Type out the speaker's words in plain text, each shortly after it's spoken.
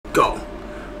go.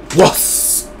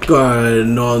 What's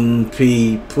going on,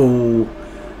 people?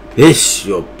 It's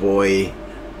your boy,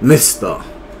 Mr.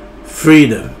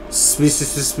 Freedom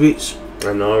Speech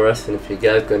and RS, and if you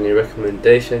guys got any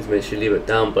recommendations, make sure you leave it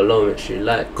down below. Make sure you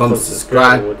like, comment,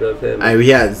 subscribe. And we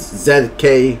had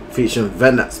ZK featuring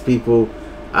Vannex, people,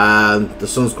 and the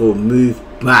song's called Move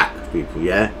Back, people,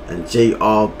 yeah, and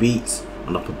JayRbeatz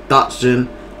on the production.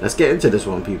 Let's get into this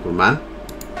one, people, man.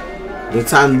 No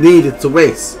time needed to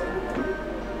waste.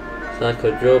 Sounds like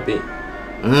a drill beat.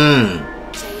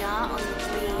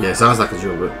 Yeah, sounds like a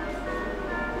drill beat.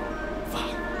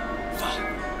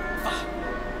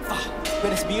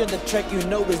 When it's me on the track, you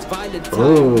know it's violent time.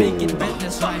 Oh. Making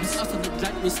madness rhymes. Us on the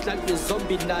black, we slap with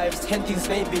zombie knives. 10 things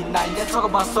maybe 9. Let's talk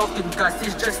about soaking guys.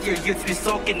 It's just your youth, we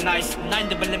soaking nice. 9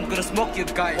 gonna smoke your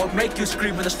guy, or make you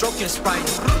scream when I stroke your spine.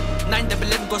 9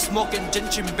 go smoking,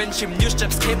 genchim, benchim. New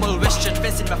steps came all western.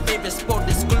 Fencing my favorite sport,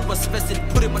 this school was fencing.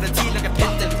 Put him on a tee like a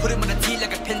pendant. Put him on a tee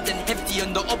like a pendant. Hefty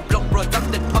on the up block, bro, duck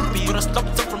that puppy. Gonna stop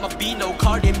from a Beano,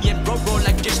 Cardi, me and bro,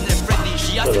 like Jason and Freddy.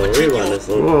 She asked me what you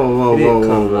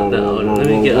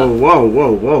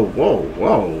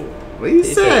Whoa. What are you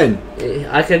saying?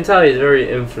 I can tell he's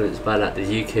very influenced by like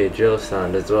the UK drill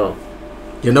sound as well.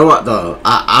 You know what though?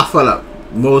 I feel like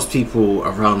most people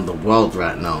around the world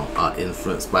right now are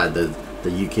influenced by the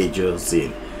UK drill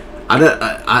scene.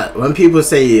 When people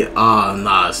say, "Oh,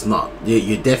 nah, it's not,"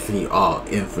 you definitely are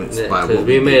influenced by. Because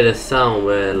we made a sound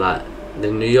where like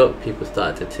the New York people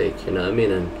started to take, you know what I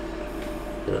mean, and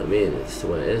you know what I mean. It's the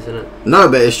way it is, isn't it? No,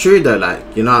 but it's true though. Like,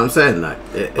 you know what I'm saying? Like,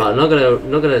 but I'm not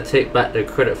gonna take back the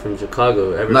credit from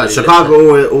Chicago. No,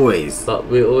 Chicago always. But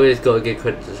we always gotta give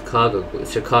credit to Chicago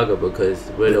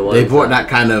because we're the ones. They brought that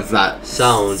kind of like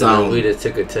sound. And we just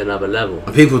took it to another level.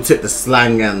 And people took the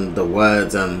slang and the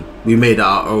words, and we made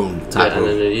our own type of. And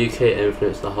then the UK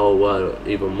influenced the whole world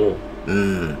even more.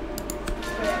 I'm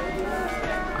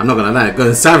not gonna lie,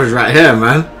 going savage right here,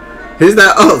 man. Who's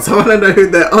that Ots? I wanna know who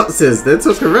their Ots is. They're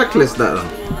talking reckless that though.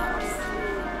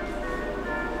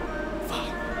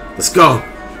 Let's go.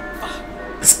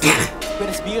 Let's get it. When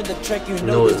it's me on the track, you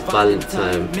know it's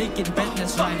Valentine. Making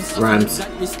madness rhymes. Rhymes.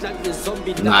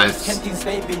 Nice. 10 things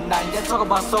maybe 9. Let's talk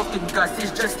about soaking guys.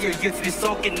 It's just your youth, we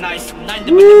soaking nice. 9 gonna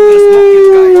smoke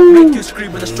your guy, or make you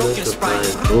scream when I stroke your spine.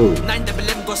 9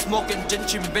 go smoking,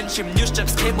 genchim, benchim. New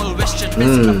steps came all western.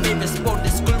 Fencing my favorite sport,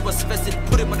 this school was fencing.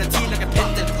 Put him on a tee like a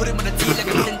pendant. Put him on a tee like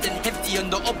a pendant. Hefty on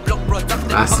the up block, bro, duck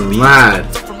that puppy. Mad.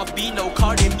 From a Beano,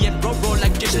 Cardi, me and bro,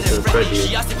 like Jason and Freddy.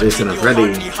 She asked me Jason and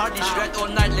Freddy. Hardy, she ride all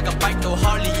night like a bike, no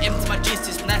Harley. Empty my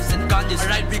Jesus, knives and guns. I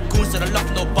ride with goons and I love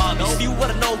no Barbies. If you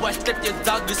wanna know why I slept your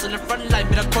doggies on the front line,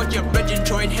 but I caught your bread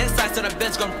enjoying hand size on the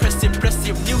bed's gone impressive.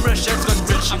 Numerous shirts gone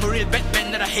rich. I'm a real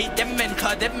Batman and I hate them men.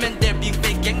 Cause them men, they're being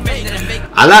fake gang men and I make.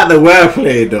 I like the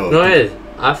wordplay though. No, it is.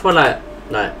 I feel like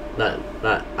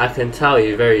I can tell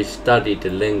you very studied the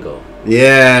lingo.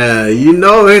 Yeah, you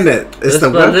know, innit? It's the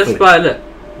wordplay.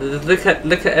 Look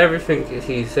at everything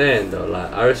he's saying though.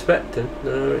 Like, I respect him.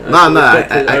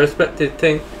 I respect his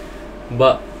thing,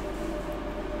 but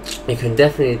you can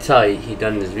definitely tell he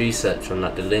done his research on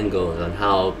like the lingo and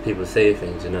how people say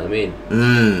things. You know what I mean?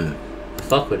 I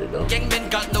fuck with it though. Gang men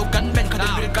got no gunmen, cause the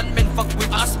real gunmen fuck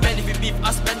with us men. If we beef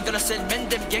us men, gonna send men.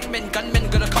 Them gang men, gunmen,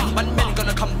 gonna come bun men,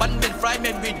 gonna come bun men. Fry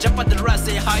men, we jump on the rise,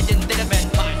 say hi, then dead men.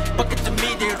 Bucket to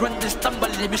me, they run this tumble.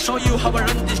 Let me show you how I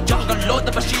run this jungle. Load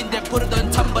the machine, they put it on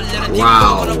tumble. Let it go,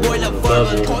 gonna boil up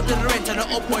verbal. Call the range and the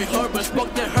old boy herbal.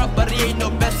 Smoke the herb, but he ain't no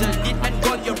bezel. Need man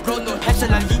gone, your bro, no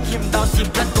hassle. I lean him down, see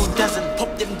blood go dazzle.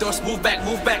 Pop them doors, move back.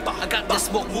 I got the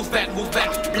smoke, move back.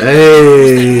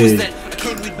 Hey.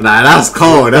 Nah, that's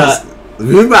cold. That's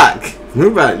move back.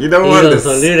 You don't want this.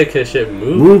 Some ludicrous shit.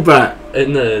 Move back.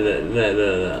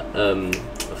 No.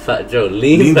 Fat Joe,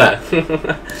 lean back. Move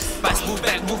back.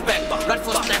 Run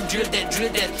for slam, drill dead.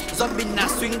 Zombie now,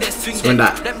 swing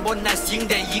that. Rambo now, sing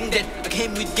that. I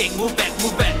came with gang, move back.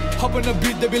 Hop on the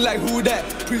beat, they be like, who that?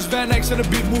 Prince Vannex on the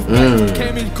beat, move back.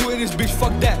 Came in cool in this bitch,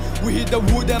 fuck that. We hit the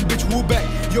wood, damn bitch, woo back.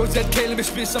 Yo, ZK, let me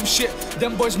spit some shit.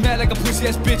 Them boys mad like a pussy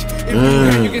ass bitch. If you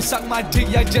hate, you can suck my dick.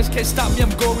 Yeah, just can't stop me, I'm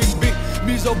going big.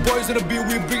 Me's all boys on the beat,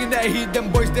 we bringing that heat. Them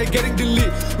boys, they getting the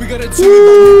lead. We got a team,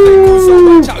 we play cool, so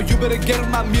watch out. You better get on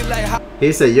my meat like how.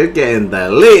 He said you're getting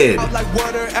deleted. Out like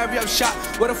water, area shot.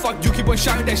 What the fuck, you keep on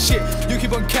shouting that shit. You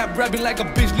keep on cap rapping like a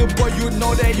bitch, little boy. You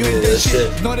know that you ain't that shit.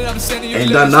 Know that I'm sending you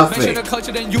ain't done nothing. Mention the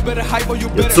culture, then you better hype or you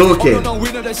better. You're talking. Oh, no, we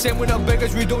know the same with our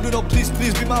beggars. We don't do no please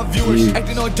be my viewers.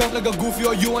 Acting all dumb like a goofy,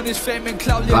 or you on his fame and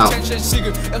cloud your attention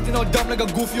seeker. Acting all dumb like a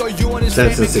goofy, or you on his fame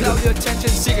and cloud your attention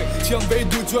seeker. Young baby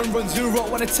dudes run 0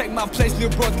 rock, wanna take my place, little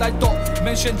bros like dot.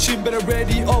 Mention chin, better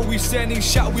ready, oh, we sending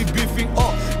shot, we beefing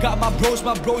up. Got my bros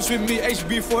with me,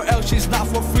 HB4L, she's not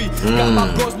for free. Got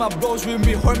my bros with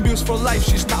me, Hornbills for life,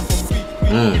 she's not for free.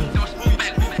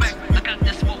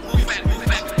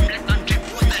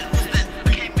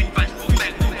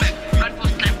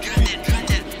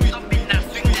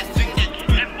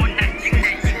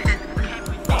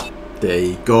 There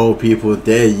you go, people.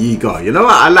 There you go. You know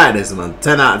what? I like this, man.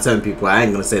 10 out of 10, people. I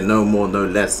ain't gonna say no more, no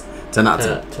less. 10 out of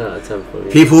 10. 10 out of 10 for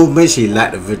me. People, make sure you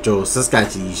like the video. Subscribe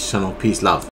to the channel. Peace, love.